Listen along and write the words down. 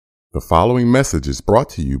The following message is brought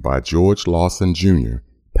to you by George Lawson Jr.,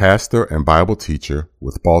 pastor and Bible teacher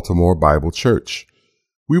with Baltimore Bible Church.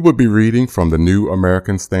 We will be reading from the New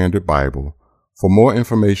American Standard Bible. For more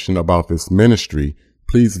information about this ministry,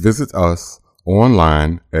 please visit us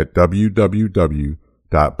online at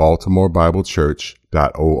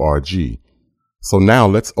www.baltimorebiblechurch.org. So now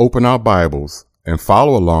let's open our Bibles and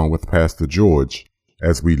follow along with Pastor George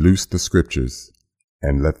as we loose the scriptures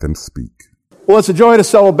and let them speak. Well, it's a joy to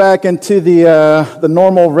settle back into the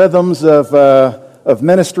normal rhythms of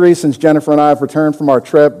ministry since Jennifer and I have returned from our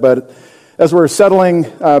trip. But as we're settling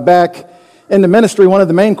back into ministry, one of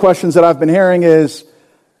the main questions that I've been hearing is,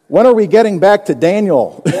 when are we getting back to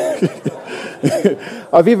Daniel?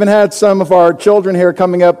 I've even had some of our children here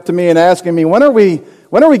coming up to me and asking me, when are we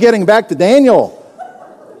getting back to Daniel?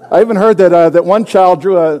 I even heard that one child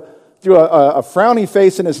drew a frowny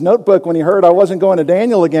face in his notebook when he heard I wasn't going to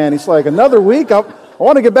Daniel again. He's like, another week? I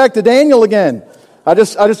want to get back to Daniel again. I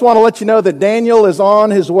just want to let you know that Daniel is on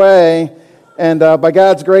his way, and by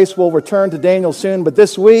God's grace, we'll return to Daniel soon. But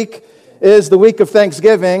this week is the week of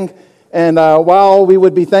Thanksgiving, and while we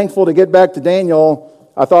would be thankful to get back to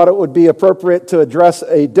Daniel, I thought it would be appropriate to address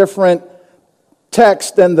a different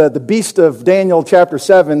text than the beast of Daniel chapter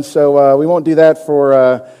 7, so we won't do that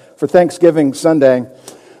for Thanksgiving Sunday.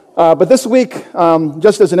 But this week,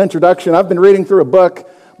 just as an introduction, I've been reading through a book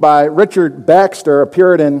by Richard Baxter, a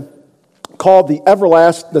Puritan, called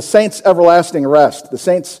The Saints' Everlasting Rest. The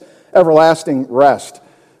Saints' Everlasting Rest.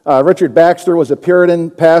 Richard Baxter was a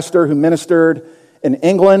Puritan pastor who ministered in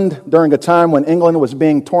England during a time when England was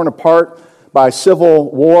being torn apart by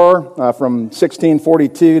civil war. From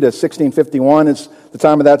 1642 to 1651 is the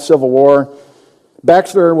time of that civil war.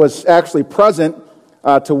 Baxter was actually present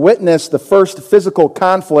to witness the first physical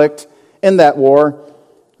conflict in that war.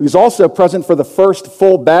 He was also present for the first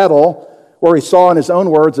full battle, where he saw, in his own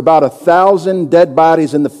words, about 1,000 dead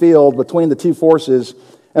bodies in the field between the two forces,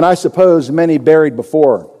 and I suppose many buried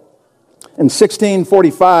before. In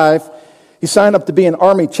 1645, he signed up to be an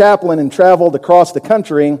army chaplain and traveled across the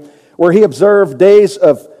country, where he observed days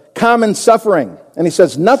of common suffering. And he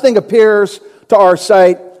says, nothing appears to our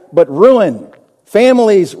sight but ruin,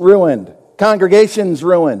 families ruined, congregations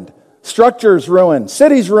ruined, structures ruined,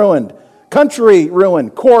 cities ruined, country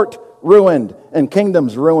ruined, court ruined, and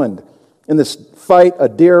kingdoms ruined. In this fight, a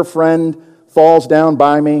dear friend falls down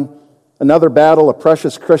by me. Another battle, a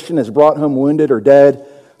precious Christian is brought home wounded or dead.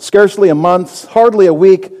 Scarcely a month, hardly a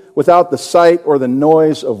week, without the sight or the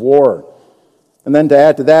noise of war. And then to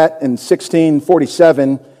add to that, in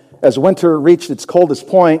 1647, as winter reached its coldest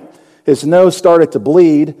point, his nose started to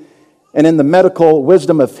bleed. And in the medical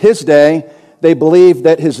wisdom of his day, they believed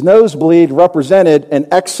that his nosebleed represented an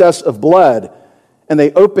excess of blood. And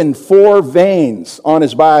they opened 4 veins on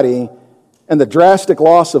his body, and the drastic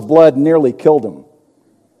loss of blood nearly killed him.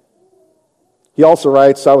 He also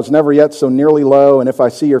writes, I was never yet so nearly low, and if I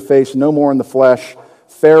see your face no more in the flesh,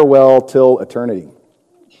 farewell till eternity.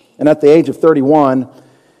 And at the age of 31,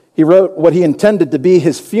 he wrote what he intended to be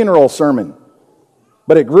his funeral sermon.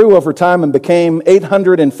 But it grew over time and became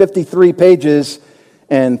 853 pages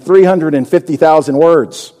and 350,000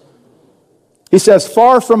 words. He says,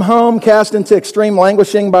 far from home, cast into extreme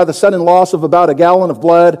languishing by the sudden loss of about a gallon of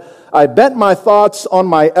blood, I bent my thoughts on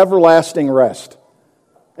my everlasting rest.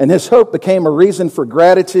 And his hope became a reason for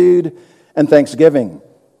gratitude and thanksgiving.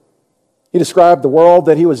 He described the world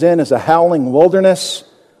that he was in as a howling wilderness,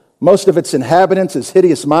 most of its inhabitants as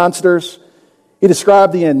hideous monsters. He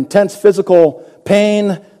described the intense physical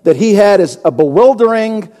pain that he had as a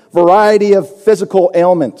bewildering variety of physical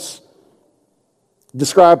ailments. He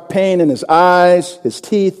described pain in his eyes, his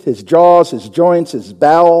teeth, his jaws, his joints, his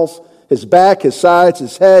bowels, his back, his sides,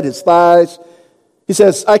 his head, his thighs. He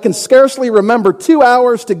says, I can scarcely remember 2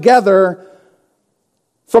 hours together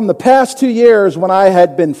from the past 2 years when I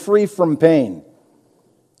had been free from pain.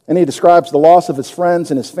 And he describes the loss of his friends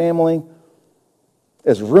and his family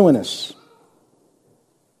as ruinous.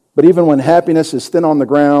 But even when happiness is thin on the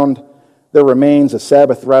ground, there remains a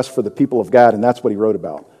Sabbath rest for the people of God, and that's what he wrote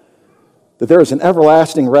about. That there is an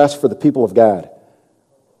everlasting rest for the people of God.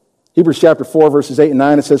 Hebrews chapter 4, verses 8 and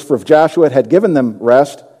 9, it says, for if Joshua had given them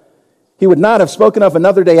rest, he would not have spoken of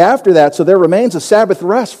another day after that, so there remains a Sabbath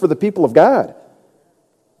rest for the people of God.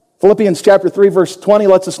 Philippians chapter 3, verse 20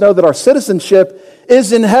 lets us know that our citizenship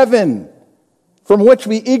is in heaven, from which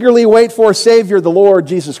we eagerly wait for a Savior, the Lord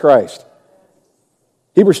Jesus Christ.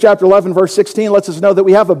 Hebrews chapter 11, verse 16 lets us know that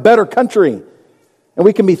we have a better country, and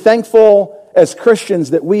we can be thankful as Christians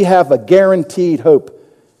that we have a guaranteed hope.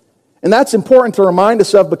 And that's important to remind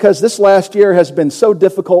us of because this last year has been so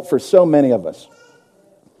difficult for so many of us.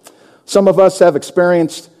 Some of us have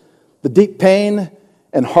experienced the deep pain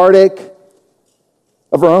and heartache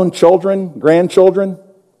of our own children, grandchildren,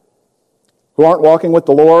 who aren't walking with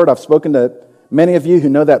the Lord. I've spoken to many of you who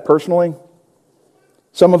know that personally.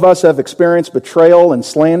 Some of us have experienced betrayal and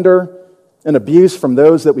slander and abuse from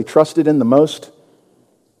those that we trusted in the most.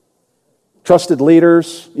 Trusted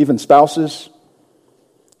leaders, even spouses.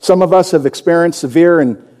 Some of us have experienced severe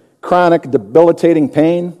and chronic debilitating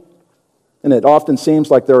pain, and it often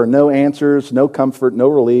seems like there are no answers, no comfort, no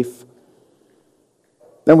relief.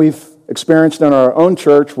 Then we've experienced in our own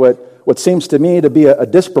church what seems to me to be a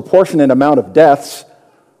disproportionate amount of deaths.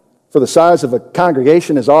 For the size of a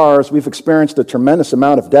congregation as ours, we've experienced a tremendous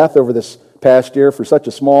amount of death over this past year. For such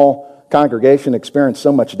a small congregation, experienced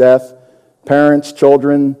so much death. Parents,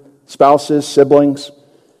 children, spouses, siblings.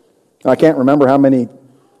 I can't remember how many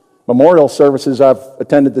memorial services I've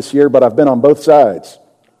attended this year, but I've been on both sides,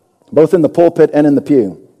 both in the pulpit and in the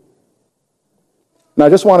pew. And I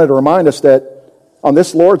just wanted to remind us that on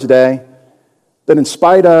this Lord's Day, that in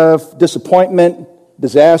spite of disappointment,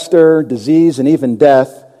 disaster, disease, and even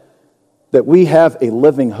death, that we have a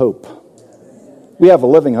living hope. We have a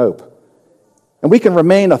living hope. And we can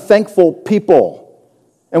remain a thankful people,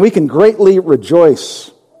 and we can greatly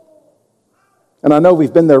rejoice. And I know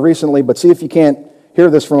we've been there recently, but see if you can't hear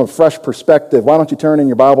this from a fresh perspective. Why don't you turn in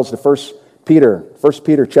your Bibles to 1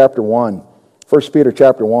 Peter chapter 1. 1 Peter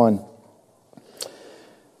chapter 1.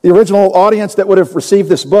 The original audience that would have received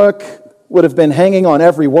this book would have been hanging on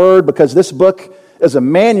every word, because this book is a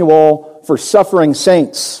manual for suffering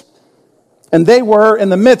saints. And they were in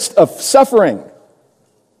the midst of suffering.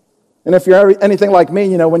 And if you're anything like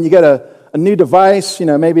me, when you get a new device,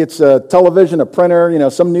 maybe it's a television, a printer,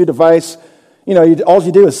 some new device, all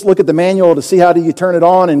you do is look at the manual to see how do you turn it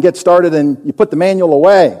on and get started, and you put the manual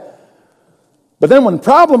away. But then when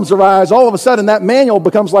problems arise, all of a sudden that manual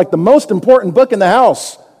becomes like the most important book in the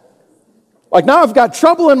house. Like, now I've got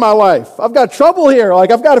trouble in my life. I've got trouble here.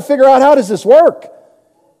 Like, I've got to figure out, how does this work?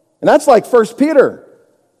 And that's like 1 Peter.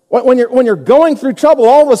 When you're going through trouble,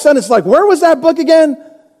 all of a sudden it's like, where was that book again?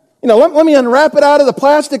 Let me unwrap it out of the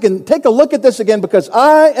plastic and take a look at this again, because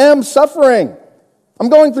I am suffering. I'm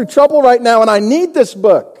going through trouble right now, and I need this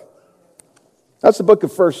book. That's the book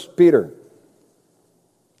of 1 Peter.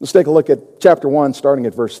 Let's take a look at chapter 1, starting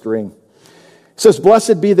at verse 3. It says,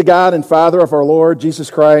 "Blessed be the God and Father of our Lord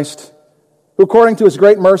Jesus Christ, who according to his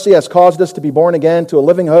great mercy has caused us to be born again to a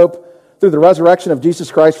living hope through the resurrection of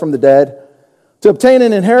Jesus Christ from the dead, to obtain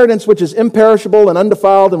an inheritance which is imperishable and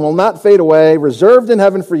undefiled and will not fade away, reserved in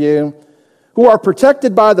heaven for you, who are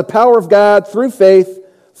protected by the power of God through faith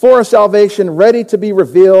for a salvation ready to be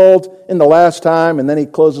revealed in the last time." And then he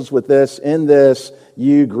closes with this, "In this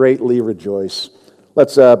you greatly rejoice."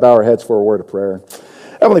 Let's bow our heads for a word of prayer.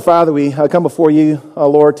 Heavenly Father, we come before you,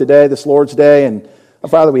 Lord, today, this Lord's Day, and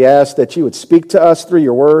Father, we ask that you would speak to us through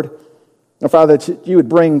your word. And Father, that you would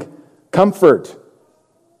bring comfort.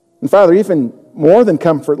 And Father, even more than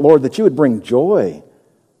comfort, Lord, that you would bring joy.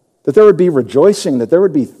 That there would be rejoicing, that there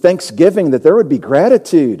would be thanksgiving, that there would be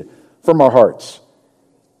gratitude from our hearts.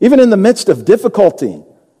 Even in the midst of difficulty.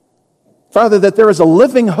 Father, that there is a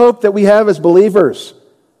living hope that we have as believers.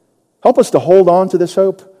 Help us to hold on to this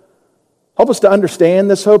hope. Help us to understand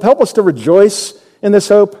this hope. Help us to rejoice in this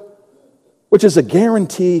hope, which is a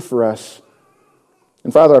guarantee for us.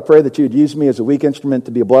 And Father, I pray that you would use me as a weak instrument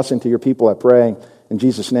to be a blessing to your people, I pray. In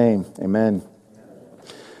Jesus' name, amen.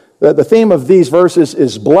 The theme of these verses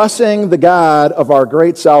is blessing the God of our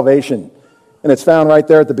great salvation. And it's found right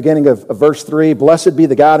there at the beginning of verse 3. "Blessed be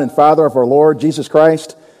the God and Father of our Lord Jesus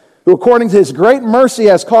Christ, who according to his great mercy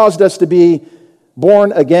has caused us to be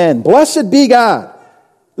born again." Blessed be God.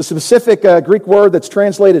 The specific Greek word that's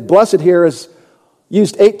translated blessed here is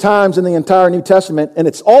used 8 times in the entire New Testament, and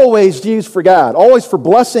it's always used for God, always for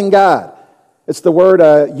blessing God. It's the word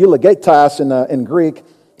eulogetas in Greek.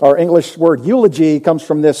 Our English word eulogy comes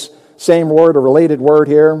from this same word, a related word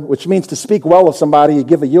here, which means to speak well of somebody. You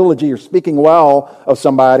give a eulogy, you're speaking well of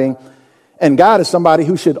somebody. And God is somebody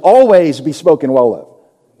who should always be spoken well of.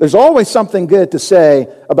 There's always something good to say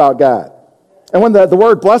about God. And when the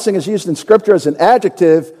word blessing is used in Scripture as an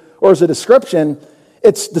adjective or as a description,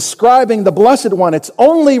 it's describing the Blessed One. It's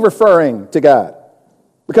only referring to God.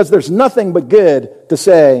 Because there's nothing but good to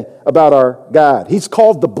say about our God. He's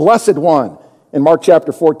called the Blessed One in Mark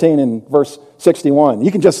chapter 14 and verse 61.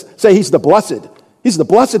 You can just say he's the Blessed. He's the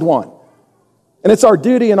Blessed One. And it's our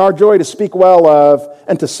duty and our joy to speak well of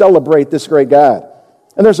and to celebrate this great God.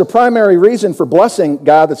 And there's a primary reason for blessing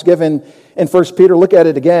God that's given in 1 Peter. Look at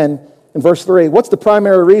it again in verse 3. What's the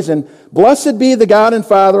primary reason? "Blessed be the God and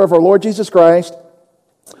Father of our Lord Jesus Christ,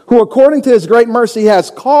 who according to his great mercy has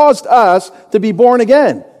caused us to be born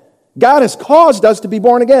again." God has caused us to be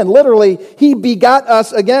born again. Literally, He begot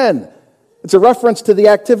us again. It's a reference to the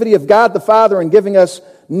activity of God the Father in giving us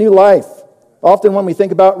new life. Often when we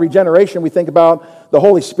think about regeneration, we think about the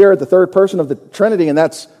Holy Spirit, the third person of the Trinity, and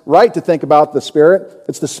that's right to think about the Spirit.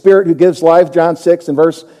 It's the Spirit who gives life, John 6 and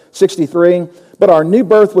verse 63. But our new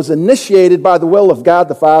birth was initiated by the will of God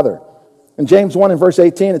the Father. In James 1 and verse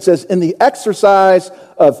 18, it says, in the exercise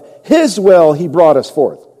of His will, He brought us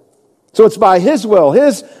forth. So it's by His will,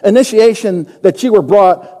 His initiation, that you were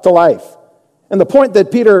brought to life. And the point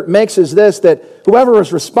that Peter makes is this, that whoever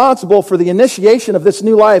is responsible for the initiation of this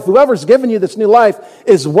new life, whoever's given you this new life,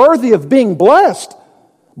 is worthy of being blessed.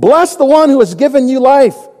 Bless the one who has given you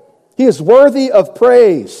life. He is worthy of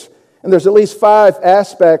praise. And there's at least 5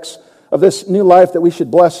 aspects of this new life that we should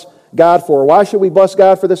bless God for. Why should we bless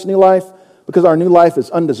God for this new life? Because our new life is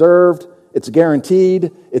undeserved, it's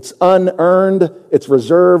guaranteed, it's unearned, it's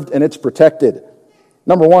reserved, and it's protected.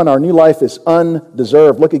 Number 1, our new life is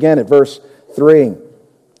undeserved. Look again at verse 3.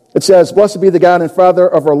 It says, blessed be the God and Father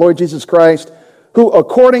of our Lord Jesus Christ, who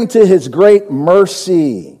according to His great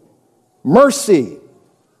mercy,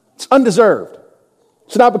 it's undeserved.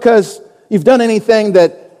 It's not because you've done anything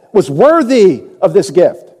that was worthy of this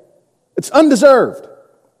gift. It's undeserved.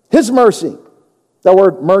 His mercy. That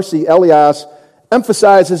word mercy, Elias,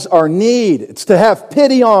 emphasizes our need. It's to have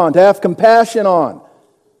pity on, to have compassion on.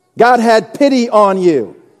 God had pity on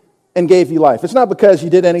you and gave you life. It's not because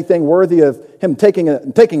you did anything worthy of Him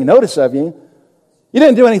taking notice of you. You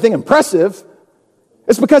didn't do anything impressive.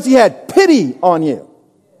 It's because He had pity on you.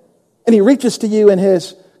 And He reaches to you in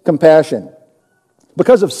His compassion.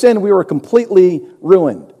 Because of sin, we were completely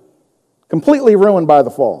ruined. Completely ruined by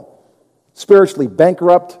the fall. Spiritually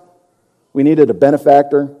bankrupt, we needed a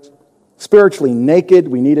benefactor. Spiritually naked,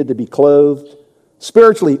 we needed to be clothed.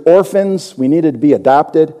 Spiritually orphans, we needed to be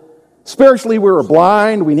adopted. Spiritually, we were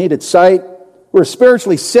blind, we needed sight. We were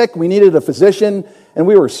spiritually sick, we needed a physician. And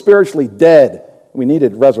we were spiritually dead, we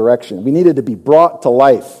needed resurrection. We needed to be brought to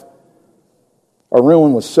life. Our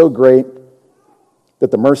ruin was so great that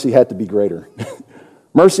the mercy had to be greater.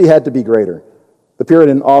 Mercy had to be greater. The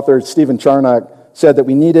Puritan author Stephen Charnock said that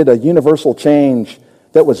we needed a universal change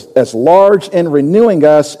that was as large in renewing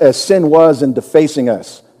us as sin was in defacing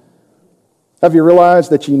us. Have you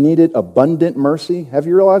realized that you needed abundant mercy? Have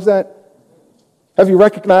you realized that? Have you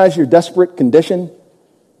recognized your desperate condition?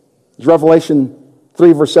 As Revelation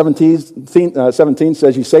 3 verse 17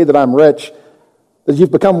 says, you say that I'm rich, that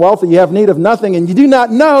you've become wealthy, you have need of nothing, and you do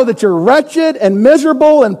not know that you're wretched and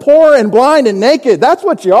miserable and poor and blind and naked. That's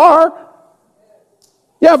what you are.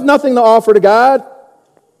 You have nothing to offer to God.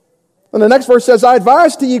 And the next verse says, I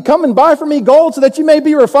advise to you, come and buy from me gold so that you may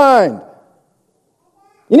be refined.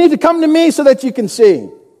 You need to come to me so that you can see.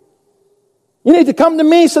 You need to come to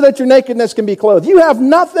me so that your nakedness can be clothed. You have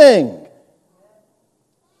nothing.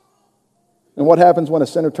 And what happens when a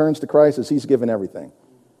sinner turns to Christ is he's given everything.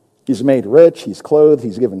 He's made rich, he's clothed,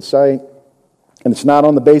 he's given sight. And it's not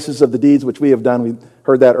on the basis of the deeds which we have done. We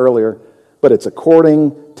heard that earlier. But it's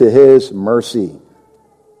according to His mercy.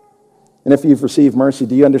 And if you've received mercy,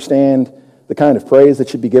 do you understand the kind of praise that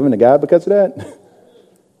should be given to God because of that?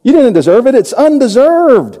 You didn't deserve it. It's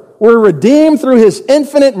undeserved. We're redeemed through His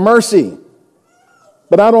infinite mercy.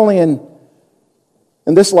 But not only in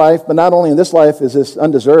this life, is this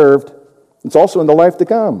undeserved, it's also in the life to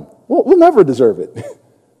come. We'll never deserve it.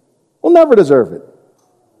 We'll never deserve it.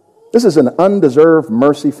 This is an undeserved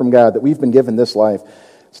mercy from God that we've been given this life.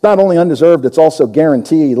 It's not only undeserved, it's also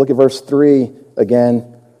guaranteed. Look at verse 3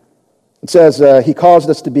 again. It says, He caused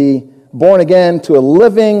us to be born again to a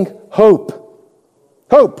living hope.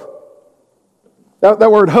 Hope.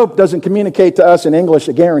 That word hope doesn't communicate to us in English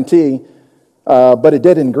a guarantee, but it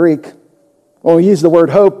did in Greek. When we use the word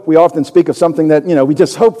hope, we often speak of something that, we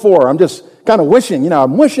just hope for. I'm just kind of wishing,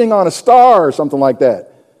 I'm wishing on a star or something like that.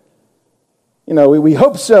 We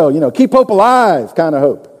hope so, keep hope alive kind of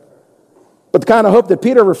hope. But the kind of hope that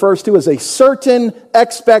Peter refers to is a certain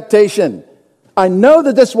expectation. I know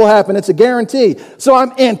that this will happen. It's a guarantee. So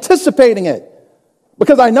I'm anticipating it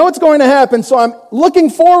because I know it's going to happen. So I'm looking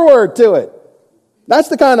forward to it. That's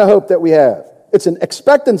the kind of hope that we have. It's an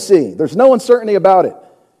expectancy. There's no uncertainty about it.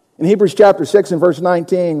 In Hebrews chapter 6 and verse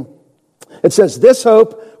 19, it says, this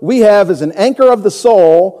hope we have is an anchor of the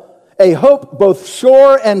soul, a hope both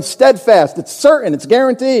sure and steadfast. It's certain. It's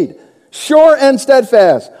guaranteed. Sure and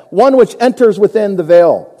steadfast. One which enters within the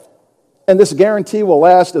veil. And this guarantee will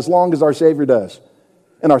last as long as our Savior does.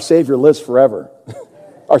 And our Savior lives forever.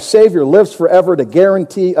 Our Savior lives forever to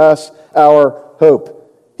guarantee us our hope.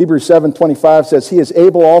 Hebrews 7:25 says, He is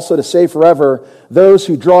able also to save forever those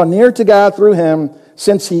who draw near to God through Him,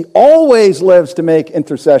 since he always lives to make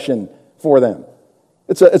intercession for them.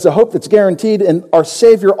 It's a hope that's guaranteed, and our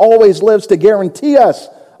Savior always lives to guarantee us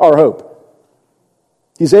our hope.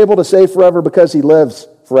 He's able to save forever because he lives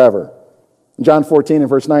forever. In John 14 and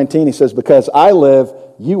verse 19, he says, because I live,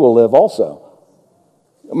 you will live also.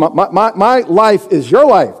 My life is your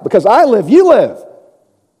life. Because I live, you live.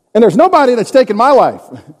 And there's nobody that's taken my life.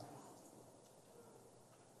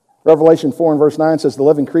 Revelation 4 and verse 9 says, the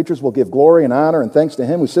living creatures will give glory and honor and thanks to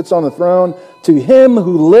him who sits on the throne, to him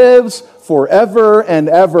who lives forever and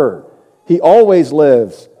ever. He always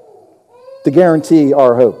lives to guarantee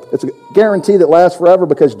our hope. It's a guarantee that lasts forever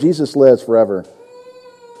because Jesus lives forever.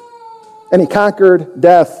 And he conquered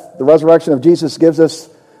death. The resurrection of Jesus gives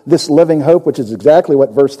us this living hope, which is exactly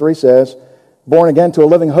what verse 3 says. Born again to a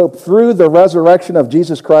living hope through the resurrection of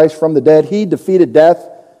Jesus Christ from the dead. He defeated death.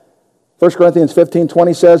 1 Corinthians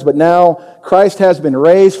 15:20 says, but now Christ has been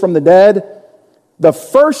raised from the dead, the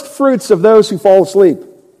first fruits of those who fall asleep.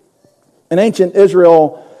 In ancient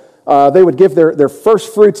Israel, they would give their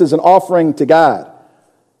first fruits as an offering to God.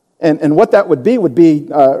 And what that would be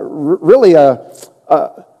really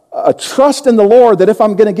a trust in the Lord that if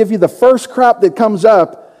I'm going to give you the first crop that comes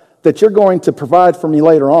up, that you're going to provide for me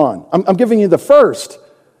later on. I'm giving you the first,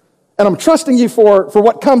 and I'm trusting you for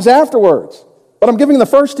what comes afterwards. But I'm giving the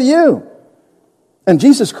first to you. And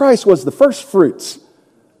Jesus Christ was the first fruits,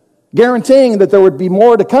 guaranteeing that there would be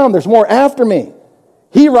more to come. There's more after me.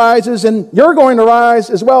 He rises, and you're going to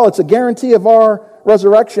rise as well. It's a guarantee of our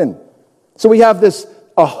resurrection. So we have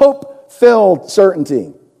a hope-filled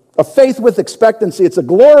certainty, a faith with expectancy. It's a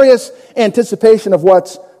glorious anticipation of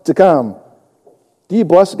what's to come. Do you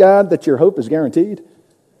bless God that your hope is guaranteed?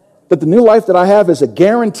 That the new life that I have is a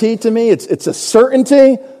guarantee to me? It's a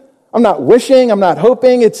certainty. I'm not wishing, I'm not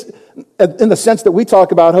hoping. It's in the sense that we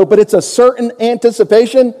talk about hope, but it's a certain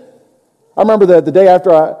anticipation. I remember the day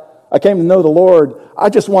after I came to know the Lord, I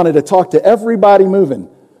just wanted to talk to everybody moving.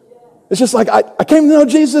 It's just like, I came to know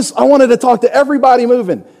Jesus, I wanted to talk to everybody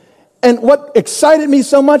moving. And what excited me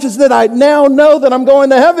so much is that I now know that I'm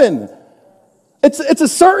going to heaven. It's a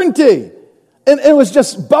certainty. And it was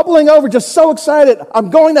just bubbling over, just so excited.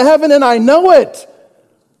 I'm going to heaven and I know it.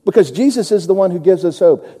 Because Jesus is the one who gives us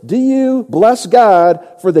hope. Do you bless God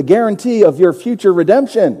for the guarantee of your future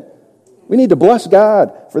redemption? We need to bless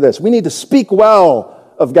God for this. We need to speak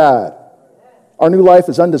well of God. Our new life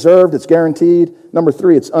is undeserved. It's guaranteed. Number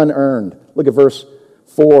 3, it's unearned. Look at verse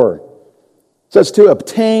 4. It says to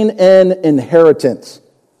obtain an inheritance.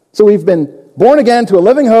 So we've been born again to a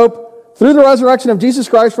living hope through the resurrection of Jesus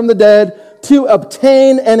Christ from the dead to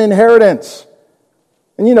obtain an inheritance.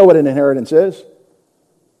 And you know what an inheritance is.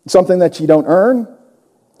 It's something that you don't earn,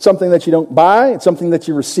 something that you don't buy, it's something that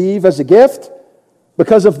you receive as a gift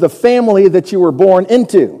because of the family that you were born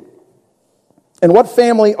into. And what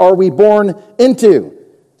family are we born into?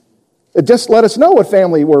 Just let us know what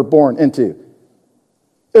family we're born into.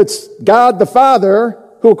 It's God the Father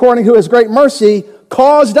who, according to his great mercy,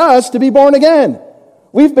 caused us to be born again.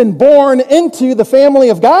 We've been born into the family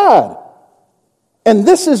of God. And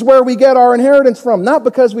this is where we get our inheritance from, not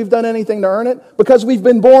because we've done anything to earn it, because we've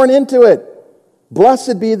been born into it.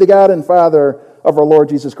 Blessed be the God and Father of our Lord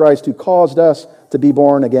Jesus Christ, who caused us to be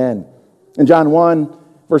born again. In John 1,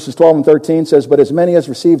 verses 12 and 13 says, but as many as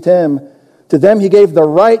received him, to them he gave the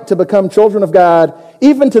right to become children of God,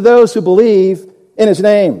 even to those who believe in his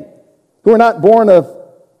name, who are not born of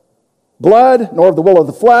blood, nor of the will of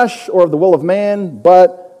the flesh, or of the will of man,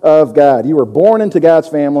 but of God. You were born into God's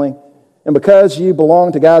family. And because you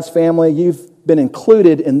belong to God's family, you've been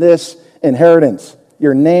included in this inheritance.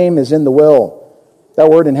 Your name is in the will.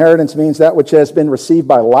 That word inheritance means that which has been received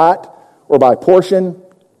by lot or by portion.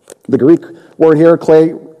 The Greek word here,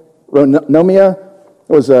 kleronomia,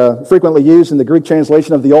 was frequently used in the Greek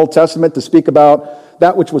translation of the Old Testament to speak about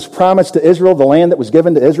that which was promised to Israel, the land that was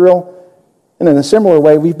given to Israel. And in a similar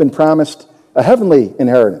way, we've been promised a heavenly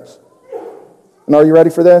inheritance. And are you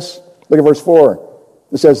ready for this? Look at verse 4.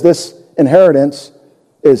 It says, this inheritance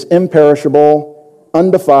is imperishable,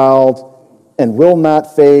 undefiled, and will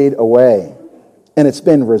not fade away. And it's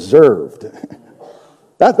been reserved.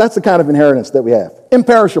 That's the kind of inheritance that we have.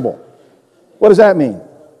 Imperishable. What does that mean?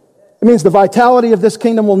 It means the vitality of this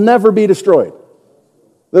kingdom will never be destroyed.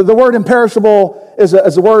 The word imperishable is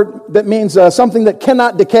a word that means something that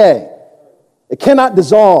cannot decay. It cannot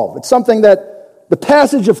dissolve. It's something that the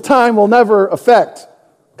passage of time will never affect.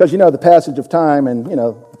 Because you know the passage of time and,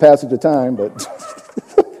 the passage of time, but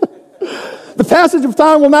the passage of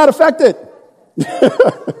time will not affect it.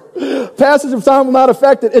 Passage of time will not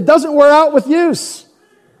affect it. It doesn't wear out with use.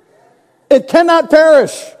 It cannot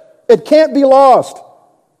perish. It can't be lost.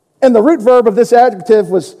 And the root verb of this adjective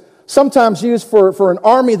was sometimes used for an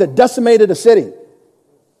army that decimated a city.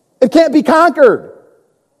 It can't be conquered.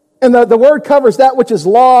 And the word covers that which is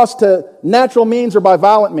lost to natural means or by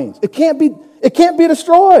violent means. It can't be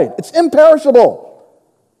destroyed. It's imperishable.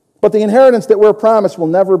 But the inheritance that we're promised will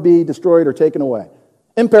never be destroyed or taken away.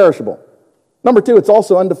 Imperishable. Number two, it's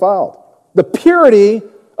also undefiled. The purity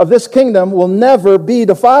of this kingdom will never be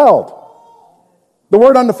defiled. The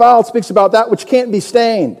word undefiled speaks about that which can't be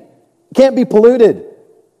stained, can't be polluted.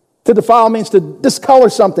 To defile means to discolor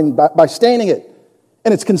something by staining it.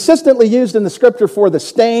 And it's consistently used in the scripture for the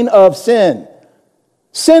stain of sin.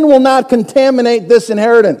 Sin will not contaminate this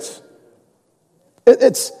inheritance.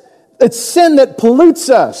 It's sin that pollutes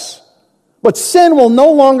us. But sin will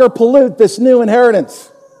no longer pollute this new inheritance.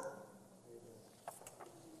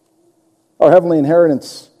 Our heavenly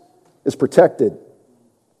inheritance is protected.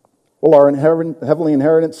 Will our heavenly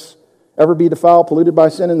inheritance ever be defiled, polluted by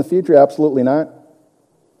sin in the future? Absolutely not.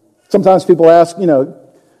 Sometimes people ask,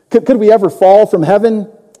 could we ever fall from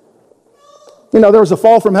heaven? There was a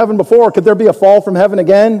fall from heaven before. Could there be a fall from heaven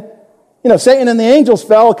again? Satan and the angels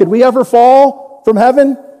fell. Could we ever fall from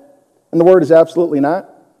heaven? And the word is absolutely not.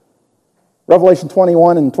 Revelation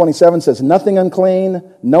 21 and 27 says, nothing unclean,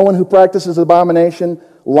 no one who practices abomination,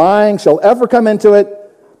 lying shall ever come into it,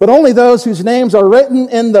 but only those whose names are written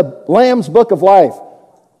in the Lamb's book of life.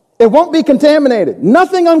 It won't be contaminated.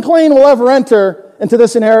 Nothing unclean will ever enter into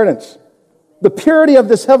this inheritance. The purity of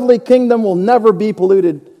this heavenly kingdom will never be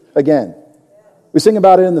polluted again. We sing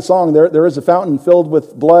about it in the song, there is a fountain filled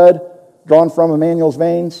with blood drawn from Emmanuel's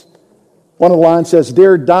veins. One of the lines says,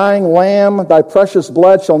 dear dying Lamb, thy precious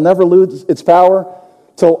blood shall never lose its power,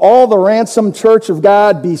 till all the ransomed church of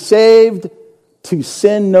God be saved to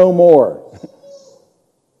sin no more.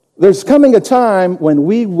 There's coming a time when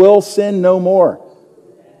we will sin no more.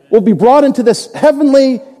 We'll be brought into this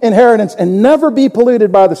heavenly inheritance and never be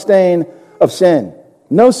polluted by the stain of sin.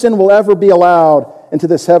 No sin will ever be allowed into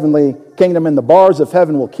this heavenly kingdom, and the bars of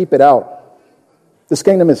heaven will keep it out. This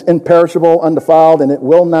kingdom is imperishable, undefiled, and it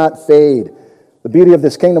will not fade. The beauty of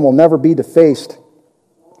this kingdom will never be defaced.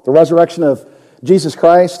 The resurrection of Jesus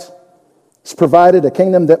Christ has provided a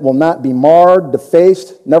kingdom that will not be marred,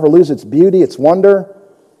 defaced, never lose its beauty, its wonder.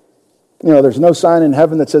 There's no sign in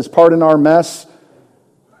heaven that says, pardon our mess,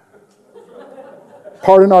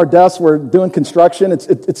 pardon our deaths, we're doing construction.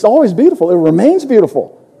 It's always beautiful. It remains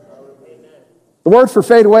beautiful. The word for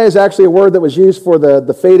fade away is actually a word that was used for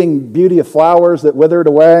the fading beauty of flowers that withered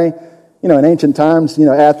away. In ancient times,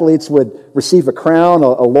 athletes would receive a crown,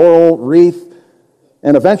 a laurel wreath,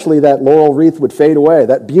 and eventually that laurel wreath would fade away.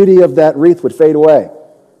 That beauty of that wreath would fade away.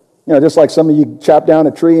 Just like some of you chop down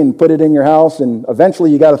a tree and put it in your house, and eventually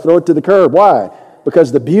you got to throw it to the curb. Why?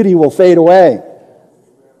 Because the beauty will fade away.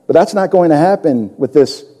 But that's not going to happen with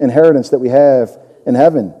this inheritance that we have in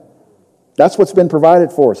heaven. That's what's been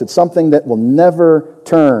provided for us. It's something that will never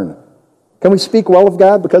turn. Can we speak well of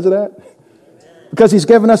God because of that? Because He's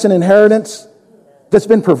given us an inheritance that's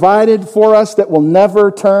been provided for us that will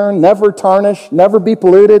never turn, never tarnish, never be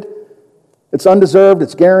polluted. It's undeserved,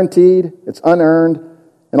 it's guaranteed, it's unearned,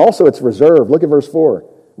 and also it's reserved. Look at verse 4.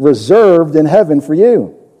 Reserved in heaven for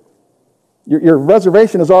you. Your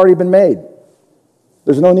reservation has already been made.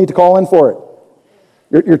 There's no need to call in for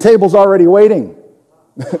it. Your table's already waiting.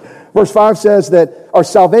 Verse 5 says that our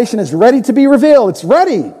salvation is ready to be revealed. It's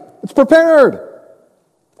ready. It's prepared.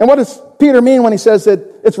 And what does Peter mean when he says that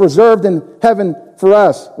it's reserved in heaven for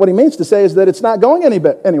us? What he means to say is that it's not going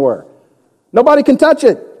anywhere. Nobody can touch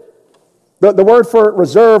it. The word for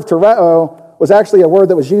reserved, tereo, was actually a word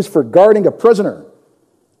that was used for guarding a prisoner.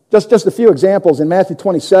 Just a few examples. In Matthew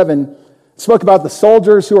 27, it spoke about the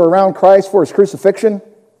soldiers who were around Christ for His crucifixion.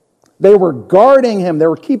 They were guarding Him. They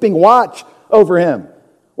were keeping watch over Him.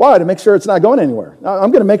 Why? To make sure it's not going anywhere. I'm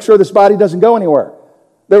going to make sure this body doesn't go anywhere.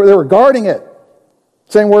 They were guarding it.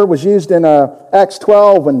 Same word was used in Acts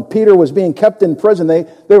 12 when Peter was being kept in prison. They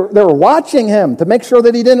were watching him to make sure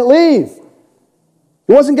that he didn't leave.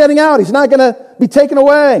 He wasn't getting out. He's not going to be taken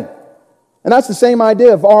away. And that's the same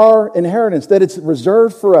idea of our inheritance, that it's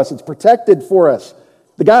reserved for us. It's protected for us.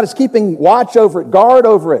 The God is keeping watch over it, guard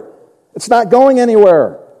over it. It's not going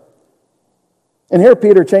anywhere. And here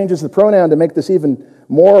Peter changes the pronoun to make this even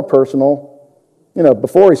more personal.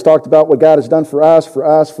 Before he's talked about what God has done for us.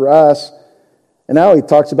 And now he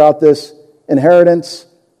talks about this inheritance,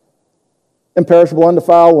 imperishable,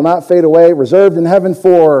 undefiled, will not fade away, reserved in heaven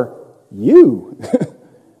for you.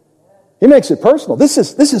 He makes it personal. This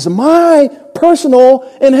is my personal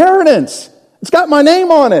inheritance. It's got my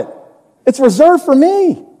name on it. It's reserved for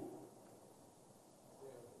me.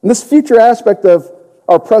 And this future aspect of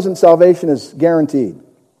our present salvation is guaranteed.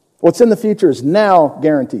 What's in the future is now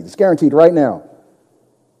guaranteed. It's guaranteed right now.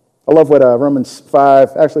 I love what Romans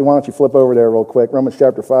 5, actually, why don't you flip over there real quick, Romans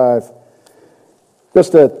chapter 5,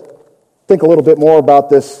 just to think a little bit more about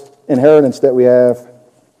this inheritance that we have.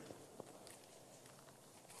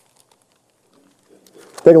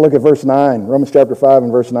 Take a look at verse 9, Romans chapter 5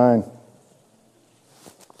 and verse 9.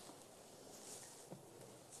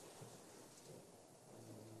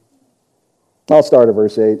 I'll start at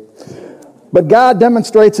verse 8. But God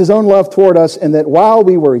demonstrates his own love toward us in that while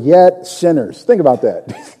we were yet sinners. Think about that.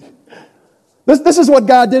 This is what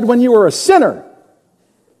God did when you were a sinner.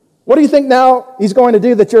 What do you think now he's going to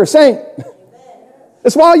do that you're a saint?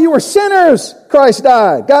 It's while you were sinners, Christ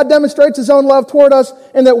died. God demonstrates his own love toward us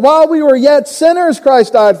in that while we were yet sinners,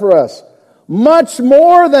 Christ died for us. Much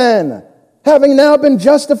more than, having now been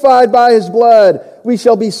justified by his blood, we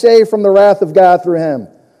shall be saved from the wrath of God through him.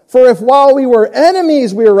 For if while we were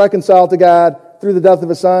enemies, we were reconciled to God through the death of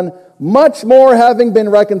his Son, much more having been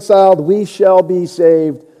reconciled, we shall be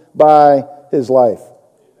saved by his life.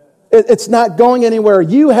 It's not going anywhere.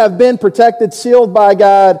 You have been protected, sealed by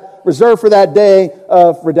God, reserved for that day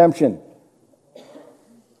of redemption.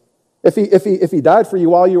 If he died for you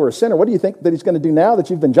while you were a sinner, what do you think that he's going to do now that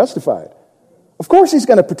you've been justified? Of course he's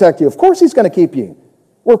going to protect you. Of course he's going to keep you.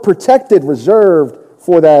 We're protected, reserved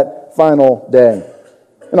for that final day.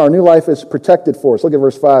 And our new life is protected for us. Look at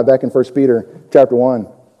verse 5 back in 1 Peter chapter 1.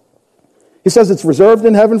 He says it's reserved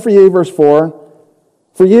in heaven for you, verse 4.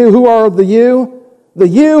 For you, who are the you? The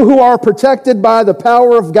you who are protected by the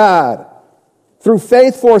power of God through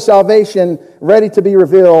faith for salvation, ready to be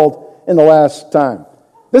revealed in the last time.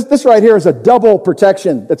 This right here is a double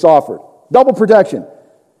protection that's offered. Double protection.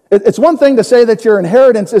 It's one thing to say that your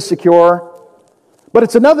inheritance is secure, but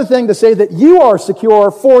it's another thing to say that you are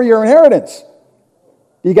secure for your inheritance.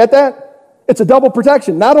 Do you get that? It's a double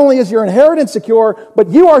protection. Not only is your inheritance secure, but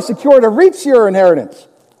you are secure to reach your inheritance.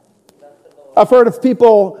 I've heard of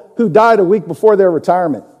people who died a week before their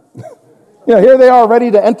retirement. Here they are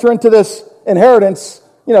ready to enter into this inheritance.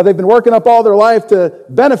 They've been working up all their life to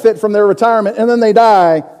benefit from their retirement, and then they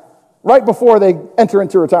die right before they enter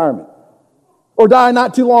into retirement. Or die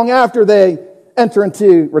not too long after they enter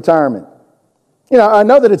into retirement. I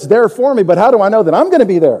know that it's there for me, but how do I know that I'm going to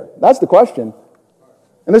be there? That's the question.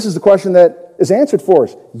 And this is the question that is answered for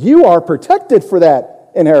us. You are protected for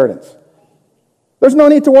that inheritance. There's no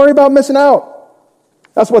need to worry about missing out.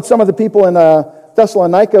 That's what some of the people in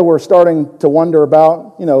Thessalonica were starting to wonder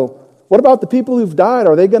about. What about the people who've died?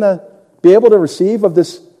 Are they going to be able to receive of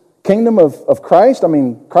this kingdom of Christ? I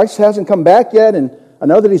mean, Christ hasn't come back yet, and I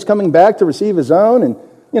know that he's coming back to receive his own and,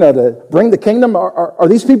 to bring the kingdom. Are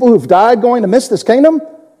these people who've died going to miss this kingdom?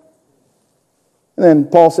 And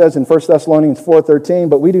then Paul says in 1 Thessalonians 4:13,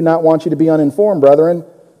 but we do not want you to be uninformed, brethren,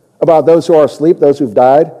 about those who are asleep, those who've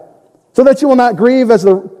died, so that you will not grieve as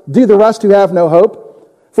do the rest who have no hope.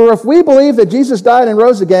 For if we believe that Jesus died and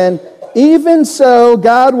rose again, even so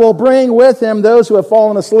God will bring with him those who have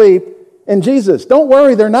fallen asleep in Jesus. Don't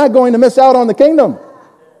worry, they're not going to miss out on the kingdom.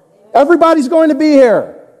 Everybody's going to be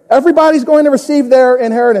here. Everybody's going to receive their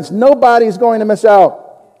inheritance. Nobody's going to miss out.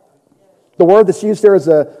 The word that's used there is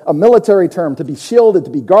a military term, to be shielded,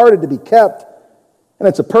 to be guarded, to be kept. And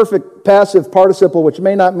it's a perfect passive participle, which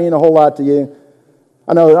may not mean a whole lot to you.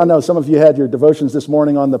 I know some of you had your devotions this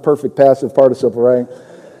morning on the perfect passive participle, right?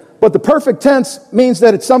 But the perfect tense means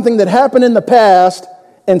that it's something that happened in the past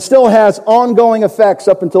and still has ongoing effects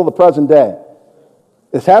up until the present day.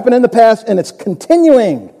 It's happened in the past and it's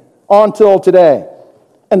continuing on till today.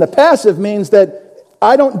 And the passive means that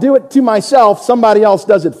I don't do it to myself, somebody else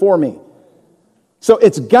does it for me. So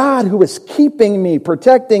it's God who is keeping me,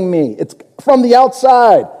 protecting me. It's from the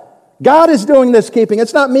outside. God is doing this keeping.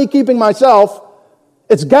 It's not me keeping myself.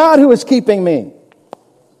 It's God who is keeping me.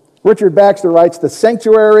 Richard Baxter writes, the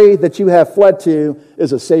sanctuary that you have fled to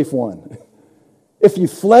is a safe one. If you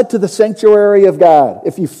fled to the sanctuary of God,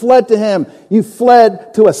 if you fled to him, you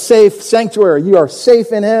fled to a safe sanctuary. You are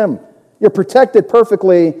safe in him. You're protected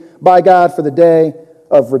perfectly by God for the day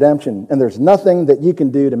of redemption. And there's nothing that you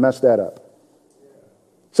can do to mess that up.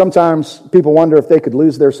 Sometimes people wonder if they could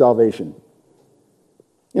lose their salvation.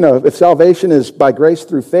 If salvation is by grace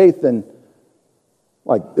through faith, then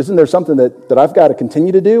isn't there something that I've got to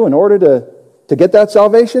continue to do in order to get that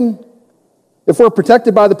salvation? If we're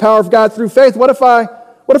protected by the power of God through faith, what if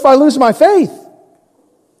I lose my faith?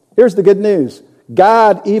 Here's the good news.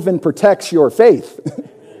 God even protects your faith.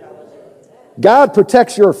 God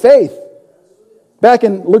protects your faith. Back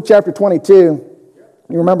in Luke chapter 22,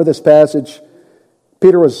 you remember this passage.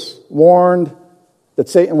 Peter was warned that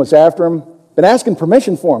Satan was after him, been asking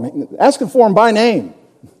permission for him, asking for him by name.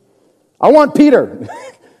 I want Peter.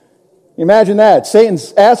 Imagine that.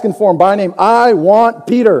 Satan's asking for him by name. I want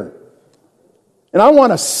Peter. And I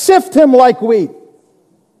want to sift him like wheat.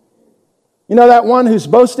 You know that one who's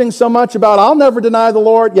boasting so much about, I'll never deny the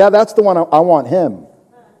Lord? Yeah, that's the one I want him.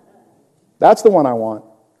 That's the one I want.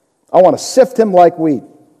 I want to sift him like wheat.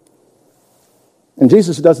 And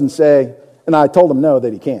Jesus doesn't say, and I told him no,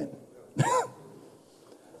 that he can't.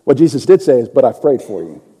 What Jesus did say is, but I've prayed for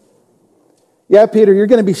you. Yeah, Peter, you're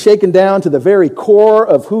going to be shaken down to the very core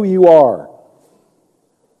of who you are.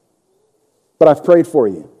 But I've prayed for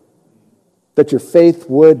you, that your faith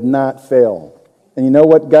would not fail. And you know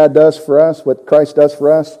what God does for us, what Christ does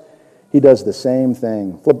for us? He does the same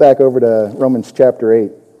thing. Flip back over to Romans chapter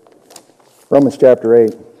 8. Romans chapter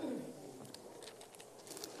 8.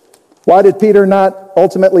 Why did Peter not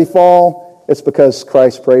ultimately fall? It's because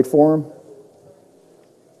Christ prayed for him.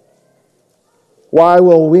 Why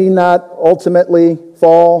will we not ultimately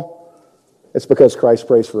fall? It's because Christ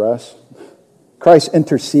prays for us. Christ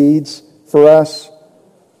intercedes for us.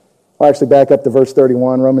 I'll actually back up to verse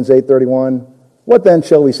 31, Romans 8:31. What then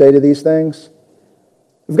shall we say to these things?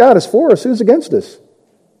 If God is for us, who's against us?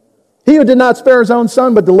 He who did not spare his own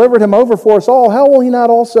son, but delivered him over for us all, how will he not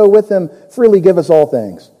also with him freely give us all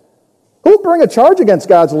things? Who will bring a charge against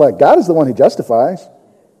God's elect? God is the one who justifies.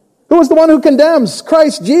 Who is the one who condemns?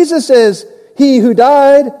 Christ Jesus is he who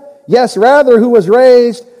died, yes, rather, who was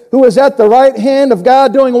raised, who is at the right hand of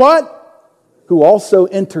God doing what? Who also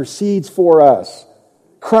intercedes for us.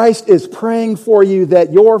 Christ is praying for you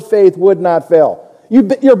that your faith would not fail.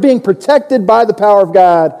 You're being protected by the power of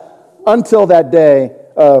God until that day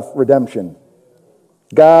of redemption.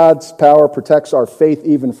 God's power protects our faith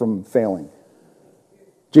even from failing.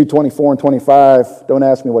 Jude 24 and 25, don't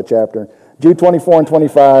ask me what chapter. Jude 24 and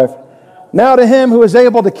 25. Now to him who is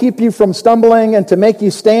able to keep you from stumbling and to make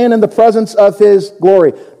you stand in the presence of his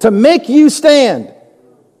glory. To make you stand.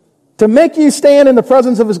 To make you stand in the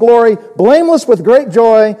presence of his glory, blameless with great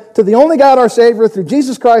joy, to the only God our Savior, through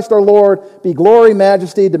Jesus Christ our Lord, be glory,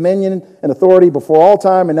 majesty, dominion, and authority before all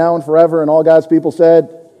time and now and forever. And all God's people said,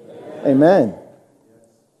 Amen.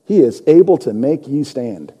 He is able to make you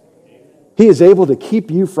stand. He is able to keep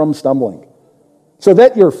you from stumbling, so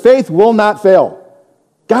that your faith will not fail.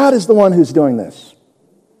 God is the one who's doing this.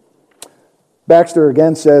 Baxter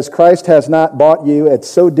again says, Christ has not bought you at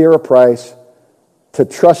so dear a price to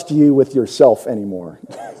trust you with yourself anymore.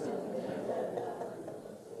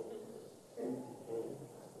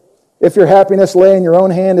 If your happiness lay in your own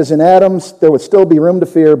hand as in Adam's, there would still be room to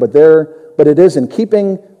fear, but it is in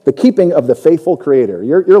the keeping of the faithful Creator.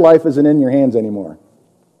 Your life isn't in your hands anymore.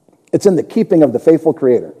 It's in the keeping of the faithful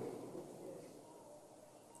Creator.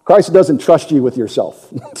 Christ doesn't trust you with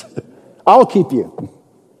yourself. I'll keep you.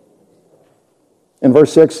 And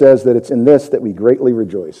verse 6 says that it's in this that we greatly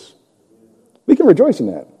rejoice. We can rejoice in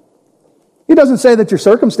that. He doesn't say that your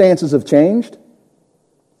circumstances have changed.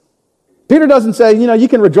 Peter doesn't say, you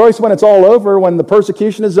can rejoice when it's all over, when the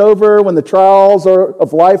persecution is over, when the trials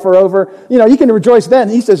of life are over. You can rejoice then.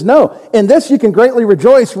 He says, no, in this you can greatly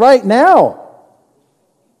rejoice right now.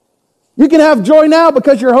 You can have joy now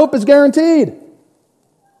because your hope is guaranteed.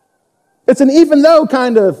 It's an even though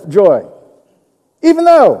kind of joy. Even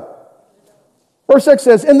though. Verse 6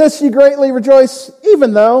 says, in this you greatly rejoice,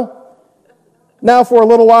 even though. Now for a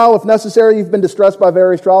little while, if necessary, you've been distressed by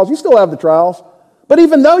various trials. You still have the trials. But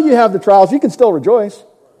even though you have the trials, you can still rejoice.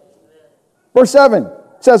 Verse 7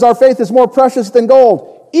 says, our faith is more precious than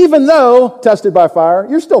gold. Even though tested by fire,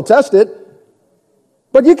 you're still tested.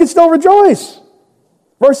 But you can still rejoice.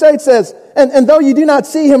 Verse 8 says, and though you do not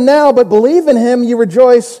see him now, but believe in him, you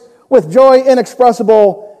rejoice with joy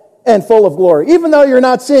inexpressible and full of glory. Even though you're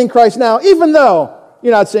not seeing Christ now, even though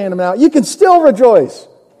you're not seeing him now, you can still rejoice.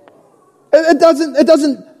 It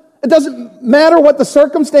doesn't matter what the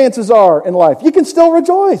circumstances are in life. You can still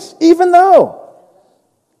rejoice, even though.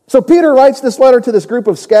 So Peter writes this letter to this group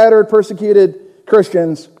of scattered, persecuted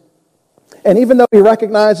Christians. And even though he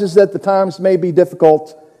recognizes that the times may be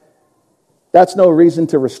difficult, that's no reason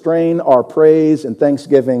to restrain our praise and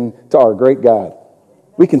thanksgiving to our great God.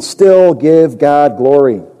 We can still give God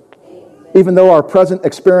glory, even though our present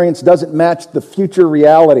experience doesn't match the future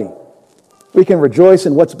reality. We can rejoice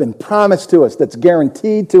in what's been promised to us, that's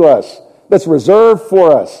guaranteed to us, that's reserved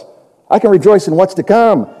for us. I can rejoice in what's to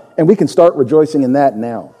come, and we can start rejoicing in that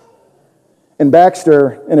now. And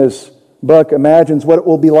Baxter, in his book, imagines what it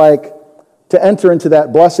will be like to enter into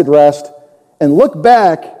that blessed rest and look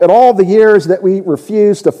back at all the years that we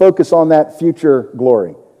refuse to focus on that future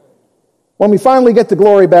glory. When we finally get to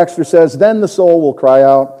glory, Baxter says, then the soul will cry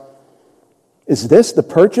out, is this the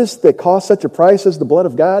purchase that cost such a price as the blood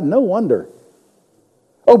of God? No wonder.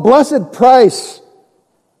 Oh, blessed price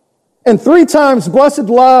And 3 times, blessed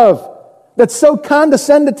love that so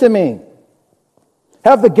condescended to me.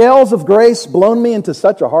 Have the gales of grace blown me into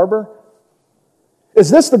such a harbor? Is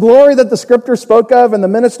this the glory that the Scripture spoke of and the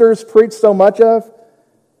ministers preached so much of?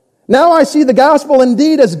 Now I see the gospel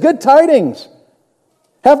indeed as good tidings.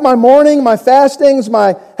 Have my mourning, my fastings,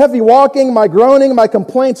 my heavy walking, my groaning, my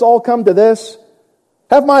complaints all come to this?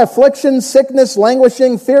 Have my affliction, sickness,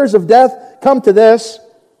 languishing, fears of death come to this?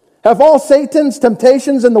 Have all Satan's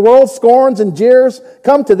temptations in the world's scorns and jeers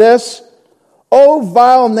come to this? O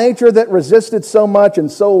vile nature that resisted so much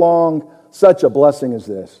and so long, such a blessing as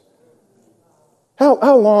this.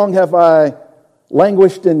 How long have I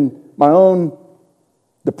languished in my own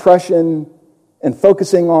depression and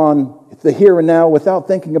focusing on the here and now without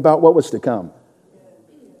thinking about what was to come?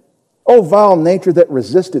 O vile nature that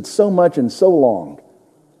resisted so much and so long.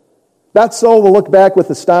 That soul will look back with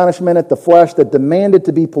astonishment at the flesh that demanded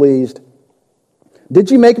to be pleased.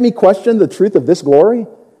 Did you make me question the truth of this glory?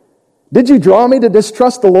 Did you draw me to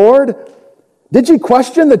distrust the Lord? Did you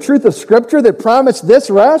question the truth of Scripture that promised this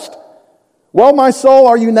rest? Well, my soul,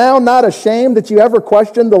 are you now not ashamed that you ever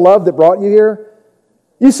questioned the love that brought you here?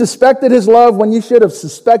 You suspected His love when you should have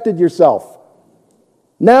suspected yourself.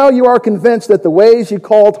 Now you are convinced that the ways you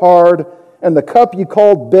called hard and the cup you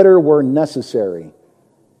called bitter were necessary.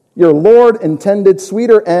 Your Lord intended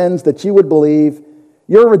sweeter ends that you would believe.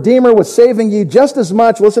 Your Redeemer was saving you just as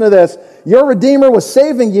much, listen to this, your Redeemer was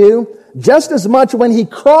saving you just as much when He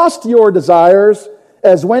crossed your desires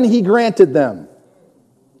as when He granted them.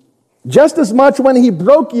 Just as much when He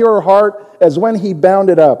broke your heart as when He bound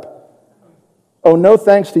it up. Oh, no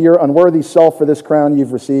thanks to your unworthy self for this crown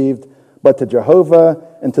you've received, but to Jehovah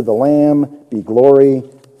and to the Lamb be glory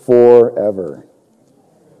forever.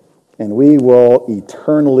 And we will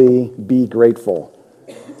eternally be grateful.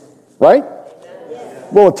 Right?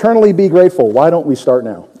 We'll eternally be grateful. Why don't we start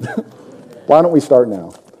now? Why don't we start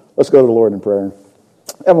now? Let's go to the Lord in prayer.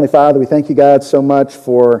 Heavenly Father, we thank you, God, so much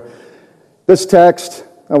for this text.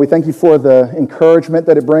 We thank you for the encouragement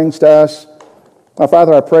that it brings to us.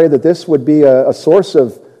 Father, I pray that this would be a source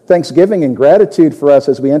of thanksgiving and gratitude for us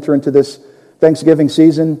as we enter into this Thanksgiving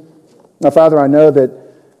season. Father, I know that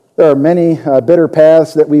there are many bitter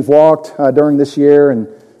paths that we've walked during this year, and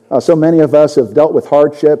so many of us have dealt with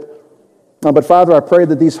hardship. But Father, I pray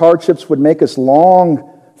that these hardships would make us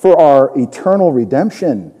long for our eternal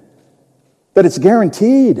redemption, that it's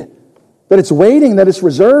guaranteed, that it's waiting, that it's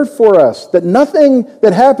reserved for us, that nothing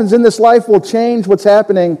that happens in this life will change what's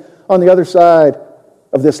happening on the other side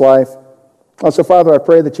of this life. Also, Father, I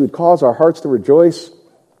pray that you would cause our hearts to rejoice,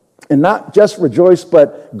 and not just rejoice,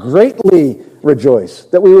 but greatly rejoice,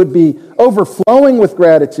 that we would be overflowing with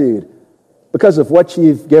gratitude because of what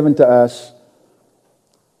you've given to us.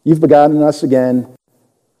 You've begotten us again,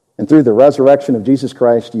 and through the resurrection of Jesus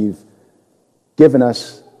Christ, you've given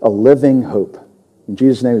us a living hope. In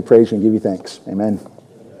Jesus' name we praise you and give you thanks. Amen.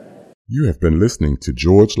 You have been listening to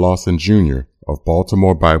George Lawson Jr. of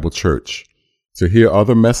Baltimore Bible Church. To hear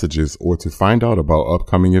other messages or to find out about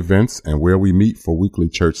upcoming events and where we meet for weekly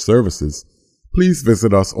church services, please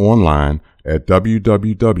visit us online at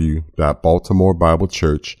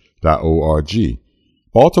www.baltimorebiblechurch.org.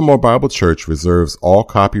 Baltimore Bible Church reserves all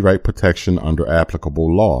copyright protection under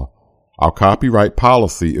applicable law. Our copyright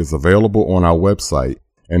policy is available on our website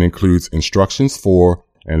and includes instructions for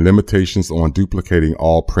and limitations on duplicating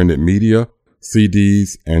all printed media,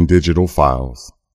 CDs, and digital files.